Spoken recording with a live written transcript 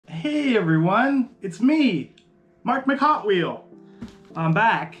Hey everyone, it's me, Mark McHotwheel. I'm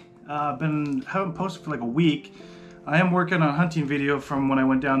back. Haven't posted for like a week. I am working on a hunting video from when I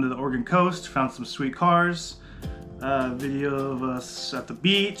went down to the Oregon coast, found some sweet cars, video of us at the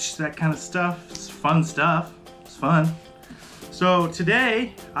beach, that kind of stuff. It's fun stuff. It's fun. So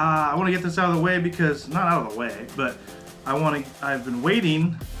today, I want to get this out of the way because, not out of the way, but I've been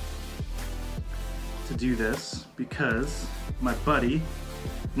waiting to do this because my buddy,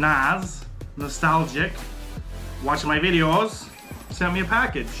 NAZ, Nostalgic, watching my videos, sent me a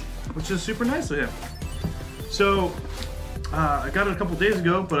package, which is super nice of him. So, I got it a couple days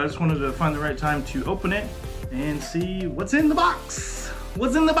ago, but I just wanted to find the right time to open it and see what's in the box.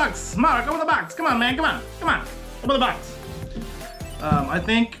 What's in the box? Mark, open the box. Come on, man, come on, come on. Open the box. I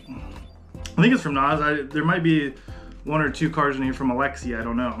think it's from NAZ. There might be one or two cars in here from Alexi, I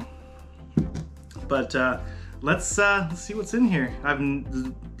don't know. But let's see what's in here. I have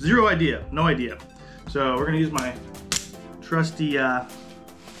zero idea, no idea. So we're gonna use my trusty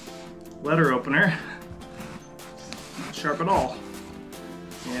letter opener, sharp it all.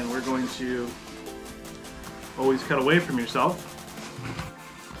 And we're going to always cut away from yourself.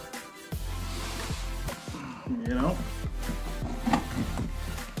 You know?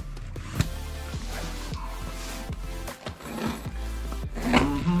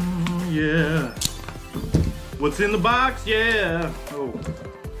 Yeah. What's in the box? Yeah. Oh.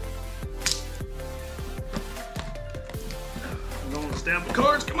 I don't want to stab the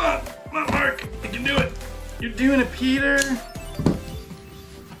cards. Come on. Come on, Mark. You can do it. You're doing it, Peter.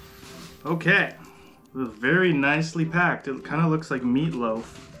 Okay. It was very nicely packed. It kind of looks like meatloaf.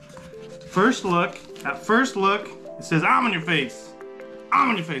 At first look, it says, I'm on your face.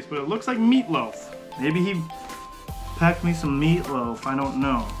 I'm on your face, but it looks like meatloaf. Maybe he packed me some meatloaf. I don't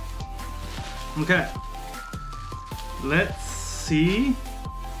know. Okay. Let's see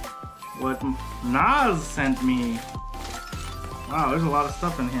what NAZ sent me. Wow, there's a lot of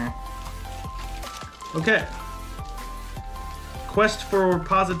stuff in here. Okay. Quest for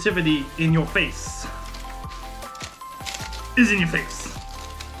positivity in your face. Is in your face.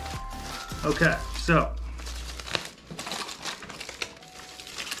 Okay, so.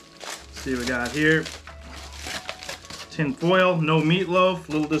 Let's see what we got here. Tin foil, no meatloaf.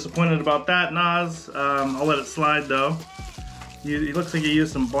 A little disappointed about that, NAZ. I'll let it slide though. It looks like he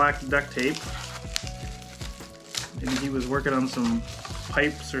used some black duct tape. Maybe he was working on some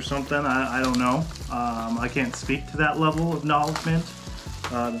pipes or something. I don't know. I can't speak to that level of acknowledgement.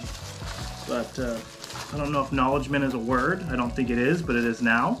 But I don't know if acknowledgement is a word. I don't think it is, but it is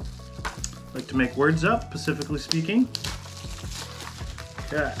now. I like to make words up, specifically speaking.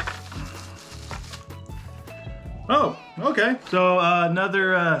 Okay. Oh, okay. So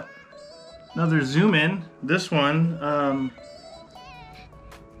another zoom in. This one,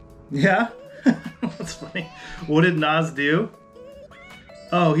 yeah. That's funny. What did NAZ do?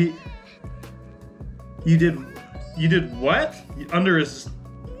 Oh, you did what? Under his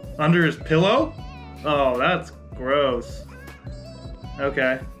pillow? Oh, that's gross.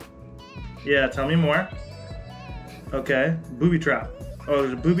 Okay. Yeah, tell me more. Okay, booby trap. Oh,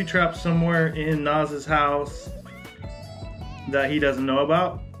 there's a booby trap somewhere in NAZ's house that he doesn't know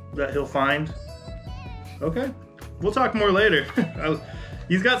about, that he'll find. Okay, we'll talk more later.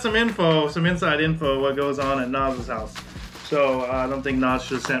 He's got some info, some inside info, what goes on at NAZ's house. So I don't think NAZ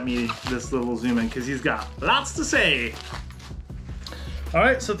should have sent me this little zoom in because he's got lots to say. All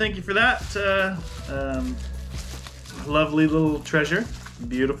right, so thank you for that. Lovely little treasure,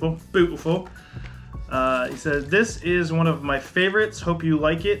 beautiful, beautiful. He says, this is one of my favorites. Hope you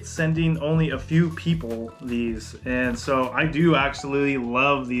like it. Sending only a few people these. And so I do actually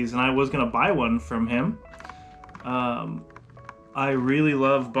love these, and I was going to buy one from him. I really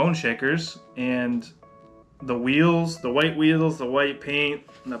love bone shakers, and the wheels, the white paint,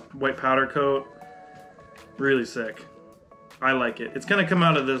 and the white powder coat, really sick. I like it. It's going to come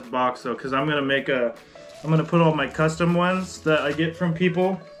out of this box though, because I'm going to put all my custom ones that I get from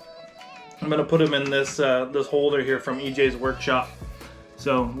people. I'm gonna put them in this this holder here from EJ's workshop.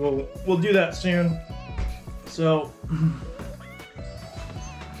 So we'll do that soon. So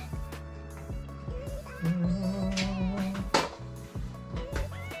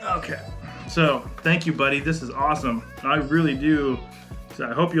okay. So thank you, buddy. This is awesome. I really do. So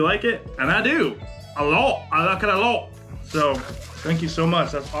I hope you like it, and I do. A lot. I like it a lot. So thank you so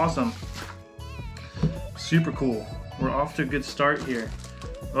much. That's awesome. Super cool. We're off to a good start here.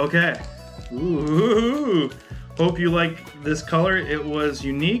 Okay. Ooh, hope you like this color. It was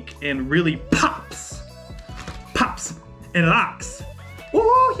unique and really pops and locks.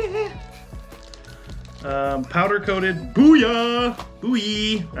 Ooh, yeah. Powder coated booyah!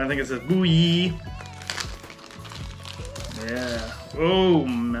 Booyah! I think it says booyah. Yeah. Oh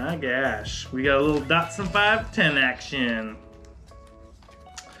my gosh. We got a little Datsun 510 action.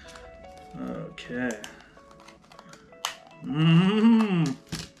 Okay.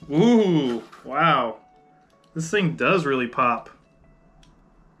 Ooh, wow. This thing does really pop.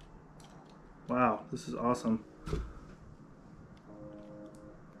 Wow, this is awesome.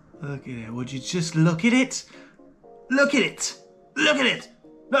 Look at it. Would you just look at it? Look at it. Look at it.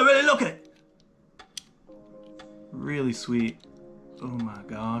 No, really, look at it. Really sweet. Oh my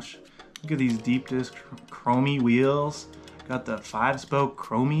gosh. Look at these deep disc chromey wheels. Got the 5-spoke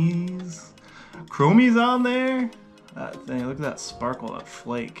chromies. Chromies on there. That thing, look at that sparkle, that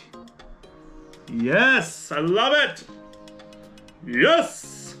flake. Yes, I love it.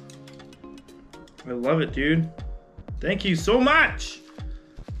 Yes. I love it, dude. Thank you so much.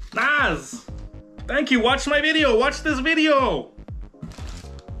 NAZ. Thank you, watch my video, watch this video.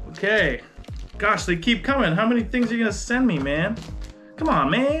 Okay. Gosh, they keep coming. How many things are you gonna send me, man? Come on,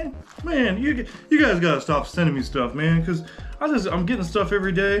 man. Man, you guys gotta stop sending me stuff, man, because I'm getting stuff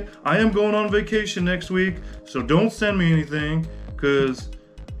every day. I am going on vacation next week, so don't send me anything, because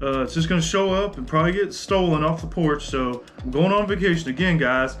it's just gonna show up and probably get stolen off the porch. So I'm going on vacation again,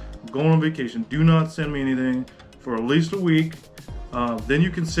 guys. I'm going on vacation. Do not send me anything for at least a week. Then you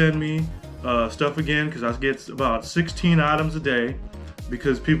can send me stuff again, because I get about 16 items a day,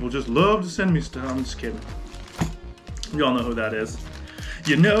 because people just love to send me stuff. I'm just kidding. Y'all know who that is.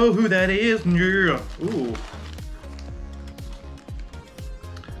 You know who that is? Yeah. Ooh.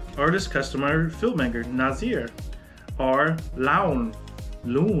 Artist, customer, filmmaker, Nazir. R. Laun.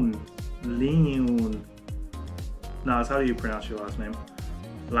 Loon. Leon. Naz, how do you pronounce your last name?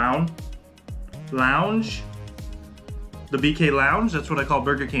 Laun? Lounge? The BK Lounge? That's what I call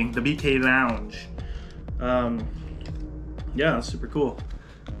Burger King. The BK Lounge. Yeah, that's super cool.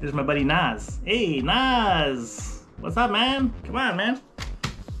 Here's my buddy Naz. Hey, Naz! What's up, man? Come on, man.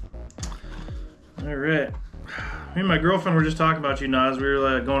 All right. Me and my girlfriend were just talking about you, Naz. We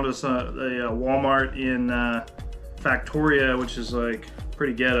were going to a Walmart in Factoria, which is like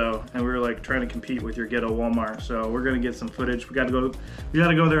pretty ghetto, and we were like trying to compete with your ghetto Walmart. So we're gonna get some footage. We gotta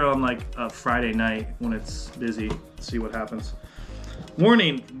go there on like a Friday night when it's busy. See what happens.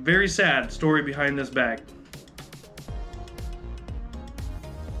 Warning: very sad story behind this bag.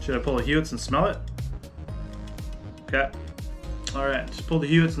 Should I pull the Hewitts and smell it? Okay. All right, just pull the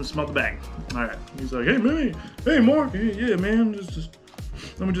Hewitts and smell the bag. All right. He's like, hey, man, hey, Mark, yeah, man, just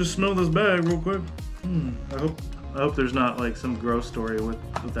let me just smell this bag real quick. I hope there's not like some gross story with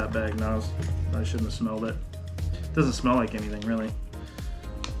that bag. No, I shouldn't have smelled it. It doesn't smell like anything, really.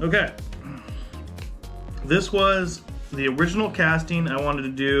 Okay. This was the original casting I wanted to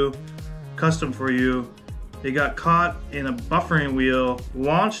do custom for you. It got caught in a buffering wheel,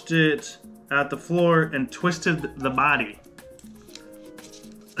 launched it at the floor, and twisted the body.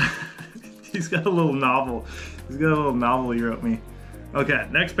 He's got a little novel. He's got a little novel he wrote me. Okay,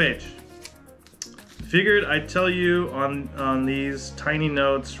 next page. Figured I'd tell you on these tiny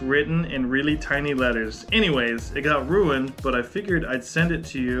notes written in really tiny letters. Anyways, it got ruined, but I figured I'd send it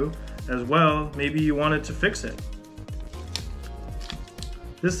to you as well. Maybe you wanted to fix it.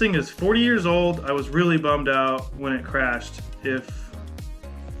 This thing is 40 years old. I was really bummed out when it crashed. If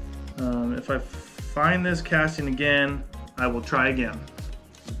I find this casting again, I will try again.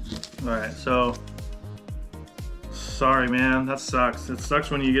 Alright, so sorry, man, that sucks. It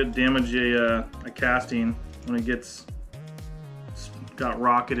sucks when you get damage a casting, when it got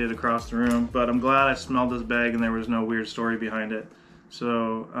rocketed across the room, but I'm glad I smelled this bag and there was no weird story behind it.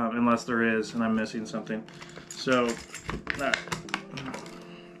 So, unless there is and I'm missing something. So, alright.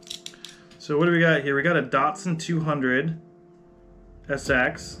 So what do we got here? We got a Datsun 200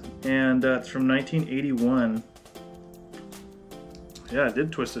 SX, and it's from 1981. Yeah, it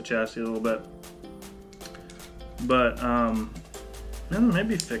did twist the chassis a little bit, but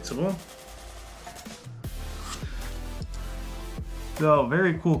maybe fixable. So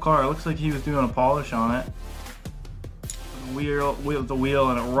very cool car. It looks like he was doing a polish on it. The wheel,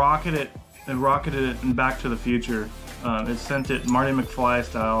 and it rocketed it in Back to the Future. It sent it Marty McFly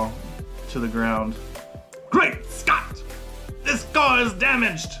style to the ground. Great Scott! This car is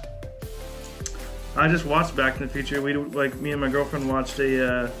damaged! I just watched Back to the Future. Me and my girlfriend watched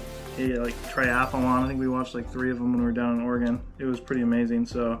a triathlon. I think we watched like 3 of them when we were down in Oregon. It was pretty amazing.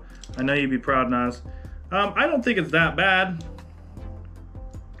 So I know you'd be proud, Naz. I don't think it's that bad.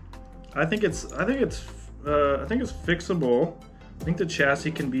 I think it's fixable. I think the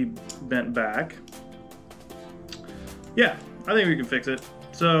chassis can be bent back. Yeah, I think we can fix it.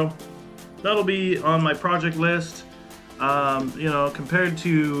 So that'll be on my project list. You know, compared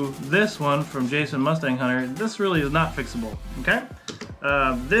to this one from Jason Mustang Hunter, this really is not fixable, okay?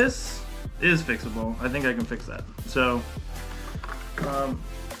 This is fixable. I think I can fix that. So,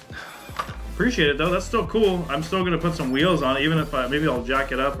 appreciate it though. That's still cool. I'm still gonna put some wheels on it, even if maybe I'll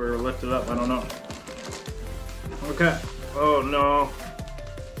jack it up or lift it up. I don't know. Okay. Oh no.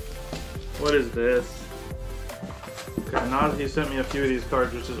 What is this? Okay, NAZ, he sent me a few of these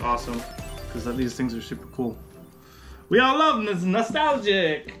cards, which is awesome because these things are super cool. We all love this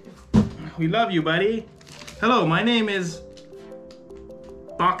nostalgic. We love you, buddy. Hello, my name is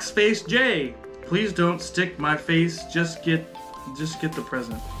Boxface J. Please don't stick my face. Just get the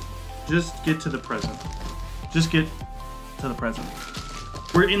present. Just get to the present. Just get to the present.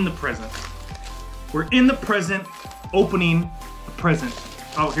 We're in the present. We're in the present, opening a present.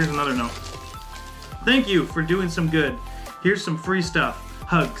 Oh, here's another note. Thank you for doing some good. Here's some free stuff.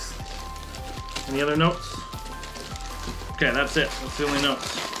 Hugs. Any other notes? Okay, that's it. That's the only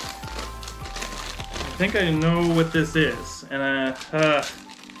notes. I think I know what this is, and I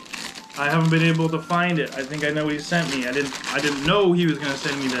haven't been able to find it. I think I know what he sent me. I didn't know he was gonna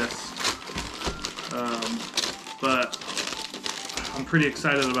send me this, but I'm pretty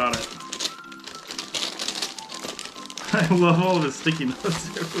excited about it. I love all of his sticky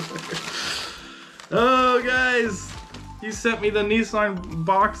notes everywhere. Oh, guys, he sent me the Nissan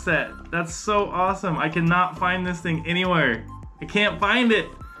box set. That's so awesome. I cannot find this thing anywhere. I can't find it.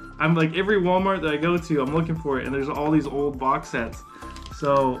 I'm like every Walmart that I go to, I'm looking for it, and there's all these old box sets.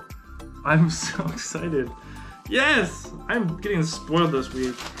 So I'm so excited. Yes, I'm getting spoiled this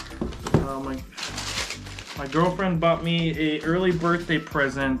week. My girlfriend bought me a early birthday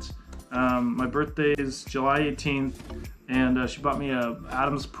present. My birthday is July 18th, and she bought me a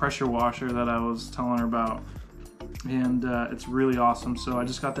Adams pressure washer that I was telling her about. And it's really awesome. So I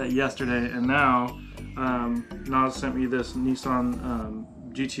just got that yesterday, and now NAZ sent me this Nissan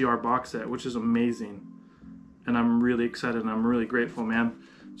GTR box set, which is amazing, and I'm really excited and I'm really grateful, man.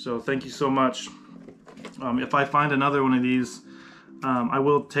 So thank you so much. If I find another one of these, I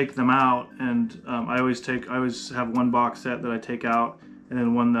will take them out, and I always have one box set that I take out, and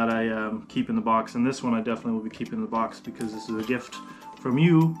then one that I keep in the box. And this one I definitely will be keeping in the box because this is a gift from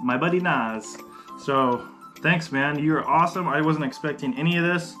you, my buddy NAZ. So thanks, man. You're awesome. I wasn't expecting any of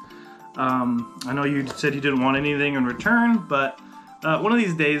this. I know you said you didn't want anything in return, but one of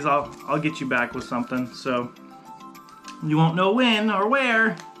these days I'll get you back with something. So you won't know when or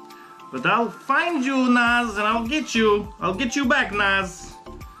where, but I'll find you, NAZ, and I'll get you. I'll get you back, NAZ.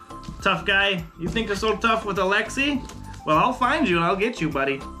 Tough guy. You think you're so tough with Alexi? Well, I'll find you and I'll get you,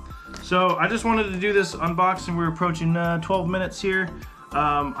 buddy. So I just wanted to do this unboxing. We're approaching 12 minutes here.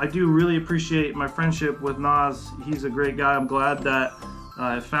 I do really appreciate my friendship with NAZ. He's a great guy. I'm glad that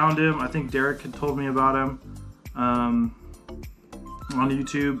I found him. I think Derek had told me about him on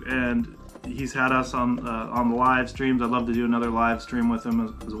YouTube, and he's had us on the live streams. I'd love to do another live stream with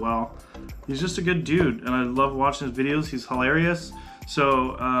him as well. He's just a good dude, and I love watching his videos. He's hilarious.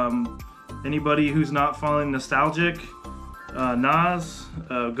 So anybody who's not following Nostalgic NAZ,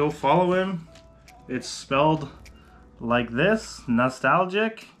 go follow him. It's spelled like this,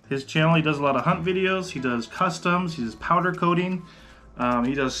 Nostalgic. His channel, he does a lot of hunt videos. He does customs. He does powder coating.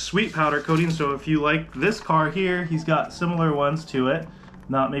 He does sweet powder coating. So if you like this car here, he's got similar ones to it.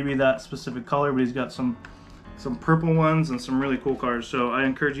 Not maybe that specific color, but he's got some purple ones and some really cool cars. So I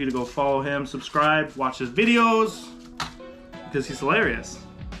encourage you to go follow him, subscribe, watch his videos, because he's hilarious.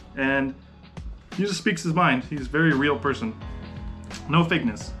 And he just speaks his mind. He's a very real person. No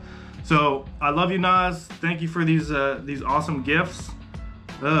fakeness. So I love you, NAZ. Thank you for these awesome gifts.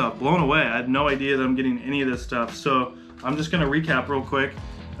 Blown away. I had no idea that I'm getting any of this stuff. So I'm just gonna recap real quick.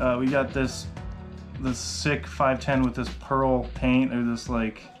 We got this sick 510 with this pearl paint, or this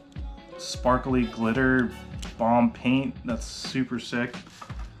like sparkly glitter bomb paint that's super sick.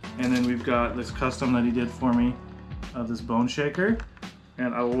 And then we've got this custom that he did for me of this bone shaker,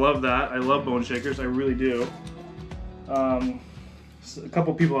 and I love that. I love bone shakers, I really do. A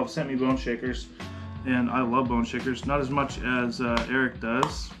couple people have sent me bone shakers, and I love bone shakers, not as much as Eric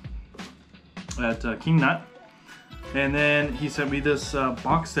does at King Nut. And then he sent me this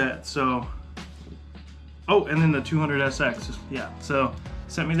box set. So, oh, and then the 200SX. Yeah, so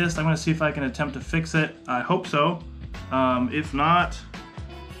sent me this. I'm gonna see if I can attempt to fix it. I hope so. If not,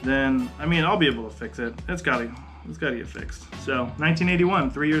 then I mean I'll be able to fix it. It's gotta get fixed. So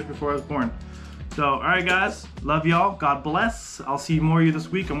 1981, 3 years before I was born. So all right, guys, love y'all. God bless. I'll see more of you this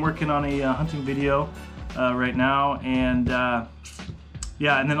week. I'm working on a hunting video right now, and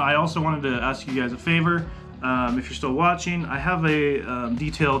yeah. And then I also wanted to ask you guys a favor. If you're still watching, I have a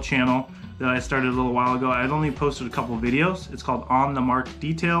detail channel that I started a little while ago. I've only posted a couple of videos. It's called On the Mark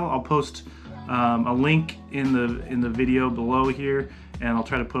Detail. I'll post a link in the video below here, and I'll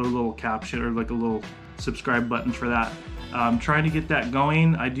try to put a little caption or like a little subscribe button for that. I'm trying to get that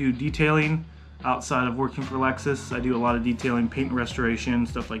going. I do detailing outside of working for Lexus. I do a lot of detailing, paint and restoration,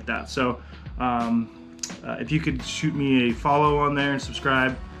 stuff like that. So if you could shoot me a follow on there and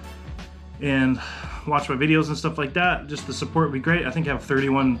subscribe and watch my videos and stuff like that, just the support would be great. I think I have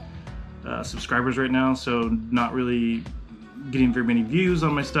 31 subscribers right now, so not really getting very many views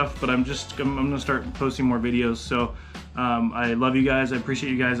on my stuff, but I'm gonna start posting more videos. So I love you guys. I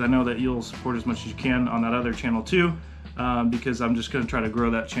appreciate you guys. I know that you'll support as much as you can on that other channel too, because I'm just gonna try to grow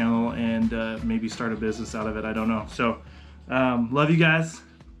that channel and maybe start a business out of it. I don't know. So love you guys.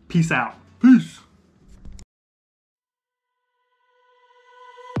 Peace out. Peace.